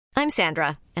I'm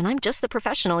Sandra, and I'm just the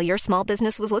professional your small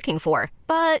business was looking for.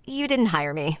 But you didn't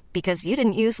hire me because you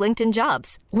didn't use LinkedIn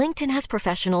Jobs. LinkedIn has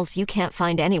professionals you can't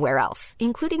find anywhere else,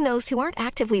 including those who aren't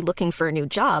actively looking for a new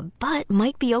job, but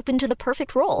might be open to the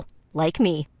perfect role, like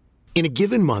me. In a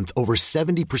given month, over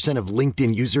 70% of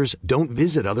LinkedIn users don't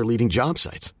visit other leading job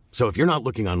sites. So if you're not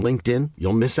looking on LinkedIn,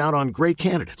 you'll miss out on great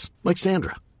candidates like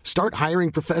Sandra. Start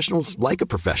hiring professionals like a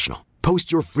professional.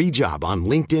 Post your free job on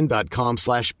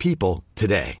linkedin.com/people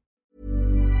today.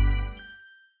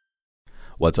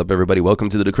 What's up, everybody? Welcome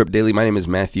to the Decrypt Daily. My name is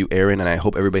Matthew Aaron, and I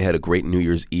hope everybody had a great New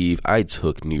Year's Eve. I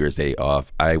took New Year's Day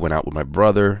off. I went out with my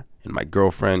brother and my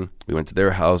girlfriend. We went to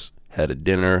their house, had a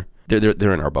dinner. They're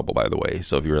in our bubble, by the way.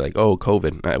 So if you were like, oh,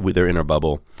 COVID, they're in our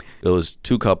bubble. It was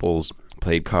two couples,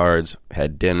 played cards,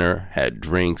 had dinner, had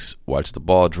drinks, watched the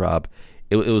ball drop.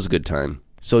 It was a good time.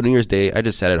 So New Year's Day, I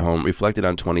just sat at home, reflected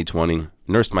on 2020,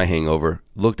 nursed my hangover,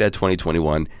 looked at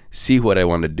 2021, see what I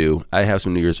want to do. I have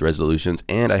some New Year's resolutions,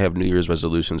 and I have New Year's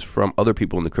resolutions from other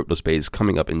people in the crypto space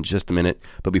coming up in just a minute.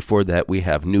 But before that, we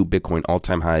have new Bitcoin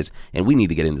all-time highs, and we need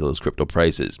to get into those crypto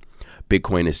prices.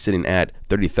 Bitcoin is sitting at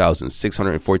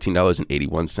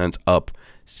 $30,614.81, up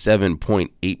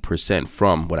 7.8%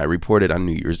 from what I reported on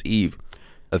New Year's Eve.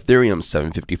 Ethereum,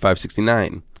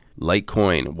 $755.69.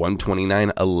 Litecoin,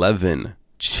 $129.11.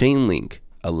 Chainlink,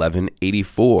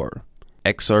 $11.84.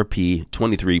 XRP,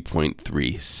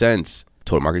 23.3 cents.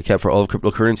 Total market cap for all of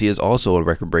cryptocurrency is also a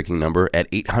record-breaking number at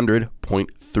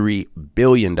 $800.3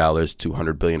 billion,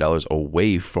 $200 billion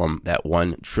away from that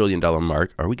 $1 trillion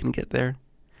mark. Are we going to get there?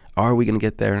 Are we going to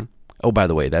get there? Oh, by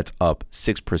the way, that's up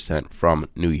 6% from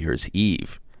New Year's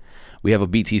Eve. We have a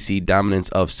BTC dominance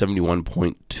of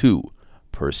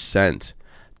 71.2%.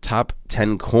 Top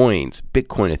 10 coins: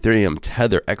 Bitcoin, Ethereum,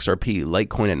 Tether, XRP,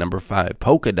 Litecoin at number 5,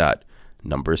 Polkadot,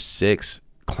 number 6,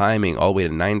 climbing all the way to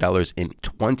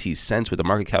 $9.20 with a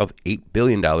market cap of $8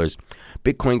 billion.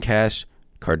 Bitcoin Cash,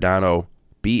 Cardano,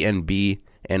 BNB,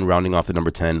 and rounding off the number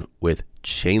 10 with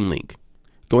Chainlink.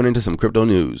 Going into some crypto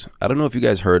news. I don't know if you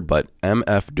guys heard, but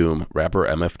MF Doom, rapper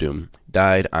MF Doom,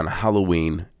 died on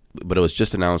Halloween, but it was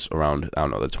just announced around,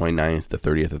 the 29th, the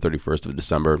 30th, the 31st of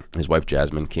December. His wife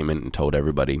Jasmine came in and told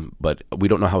everybody, but we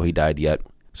don't know how he died yet.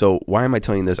 So why am I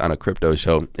telling this on a crypto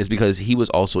show? It's because he was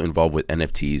also involved with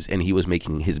NFTs, and he was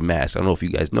making his mask. I don't know if you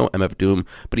guys know MF Doom,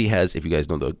 but he has, if you guys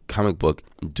know the comic book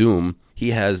Doom,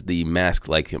 he has the mask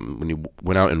like him. When he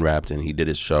went out and rapped and he did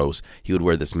his shows, he would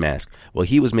wear this mask. Well,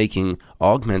 he was making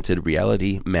augmented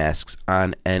reality masks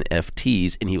on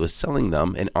NFTs, and he was selling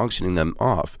them and auctioning them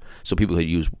off. So people could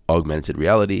use augmented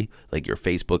reality, like your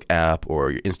Facebook app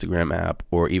or your Instagram app,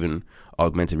 or even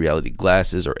augmented reality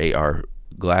glasses or AR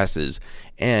glasses,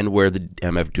 and wear the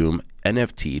MF Doom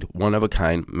NFT'd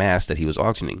one-of-a-kind mask that he was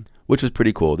auctioning, which was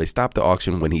pretty cool. They stopped the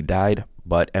auction when he died,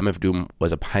 but MF Doom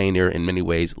was a pioneer in many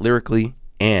ways, lyrically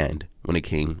and when it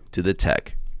came to the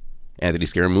tech. Anthony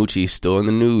Scaramucci still in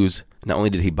the news. Not only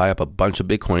did he buy up a bunch of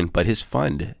Bitcoin, but his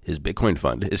Bitcoin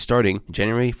fund, is starting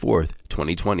January 4th,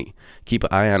 2020. Keep an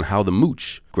eye on how the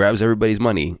mooch grabs everybody's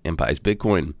money and buys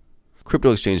Bitcoin.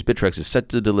 Crypto exchange Bittrex is set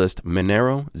to delist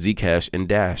Monero, Zcash, and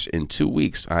Dash in 2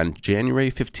 weeks on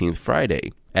January 15th,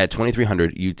 Friday, at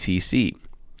 2300 UTC.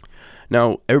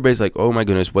 Now, everybody's like, oh my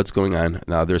goodness, what's going on?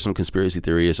 Now, there's some conspiracy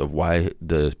theories of why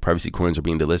the privacy coins are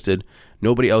being delisted.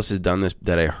 Nobody else has done this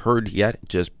that I heard yet,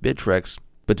 just Bittrex.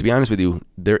 But to be honest with you,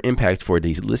 their impact for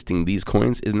delisting these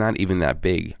coins is not even that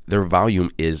big. Their volume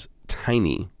is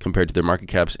tiny compared to their market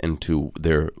caps and to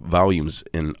their volumes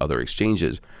in other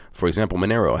exchanges. For example,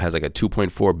 Monero has like a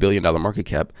 $2.4 billion market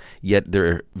cap, yet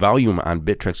their volume on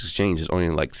Bittrex exchange is only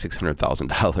like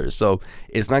 $600,000. So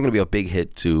it's not going to be a big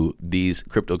hit to these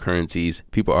cryptocurrencies.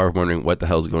 People are wondering what the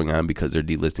hell is going on because they're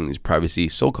delisting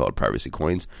these so-called privacy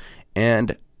coins,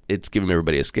 and it's giving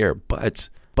everybody a scare. But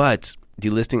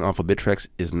delisting off of Bittrex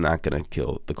is not going to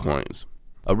kill the coins.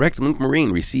 A wrecked Link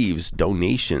Marine receives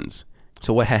donations.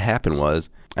 So what had happened was,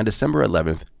 on December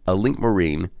 11th, a Link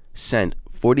Marine sent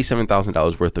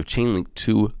 $47,000 worth of Chainlink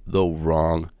to the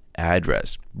wrong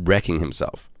address, wrecking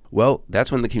himself. Well,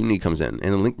 that's when the community comes in,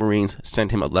 and the Link Marines sent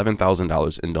him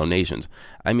 $11,000 in donations.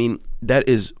 I mean, that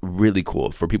is really cool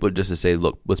for people just to say,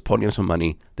 look, let's put him some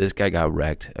money. This guy got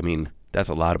wrecked. I mean, that's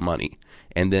a lot of money.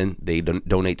 And then they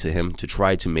donate to him to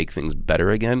try to make things better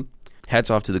again.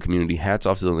 Hats off to the community, hats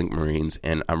off to the Link Marines,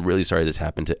 and I'm really sorry this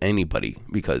happened to anybody,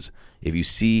 because if you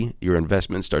see your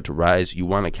investments start to rise, you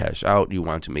want to cash out, you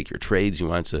want to make your trades, you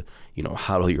want to,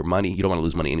 hodl your money. You don't want to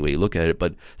lose money any way you look at it,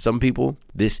 but some people,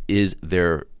 this is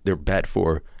their bet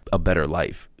for a better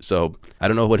life. So I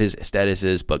don't know what his status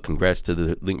is, but congrats to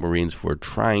the Link Marines for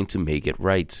trying to make it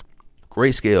right.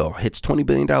 Grayscale hits $20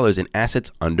 billion in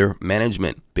assets under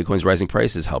management. Bitcoin's rising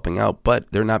price is helping out, but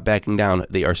they're not backing down.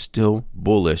 They are still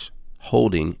bullish,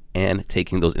 holding and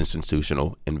taking those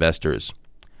institutional investors.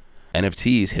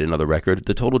 NFTs hit another record.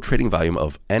 The total trading volume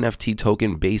of NFT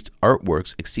token-based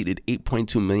artworks exceeded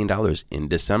 $8.2 million in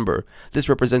December. This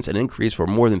represents an increase for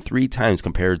more than 3 times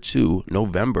compared to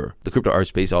November. The crypto art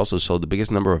space also sold the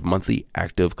biggest number of monthly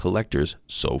active collectors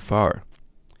so far.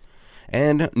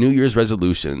 And New Year's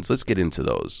resolutions. Let's get into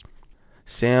those.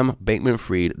 Sam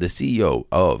Bankman-Fried, the CEO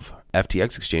of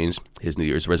FTX Exchange, his New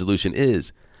Year's resolution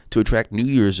is to attract new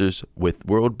users with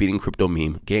world-beating crypto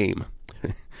meme game.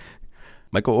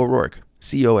 Michael O'Rourke,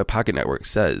 CEO at Pocket Network,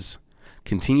 says,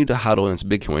 continue to hodl into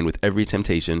Bitcoin with every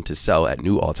temptation to sell at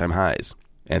new all-time highs.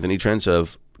 Anthony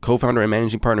Trenchov, co-founder and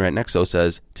managing partner at Nexo,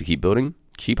 says to keep building,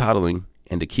 keep hodling,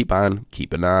 and to keep on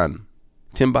keeping on.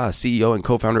 Tim Boss, CEO and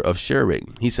co-founder of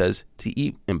ShareRig, he says to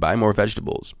eat and buy more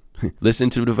vegetables, listen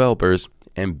to developers,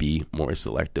 and be more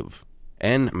selective.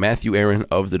 And Matthew Aaron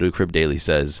of the Decrypt Daily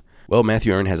says, well,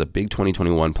 Matthew Aaron has a big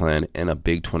 2021 plan and a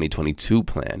big 2022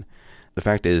 plan. The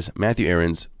fact is, Matthew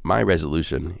Aaron's my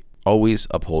resolution, always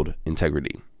uphold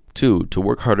integrity. 2, to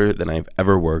work harder than I've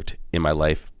ever worked in my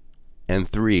life. And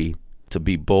 3, to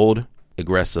be bold,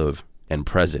 aggressive, and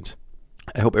present.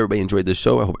 I hope everybody enjoyed this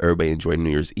show. I hope everybody enjoyed New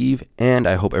Year's Eve. And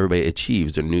I hope everybody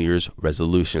achieves their New Year's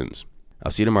resolutions.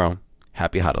 I'll see you tomorrow.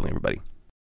 Happy hodling, everybody.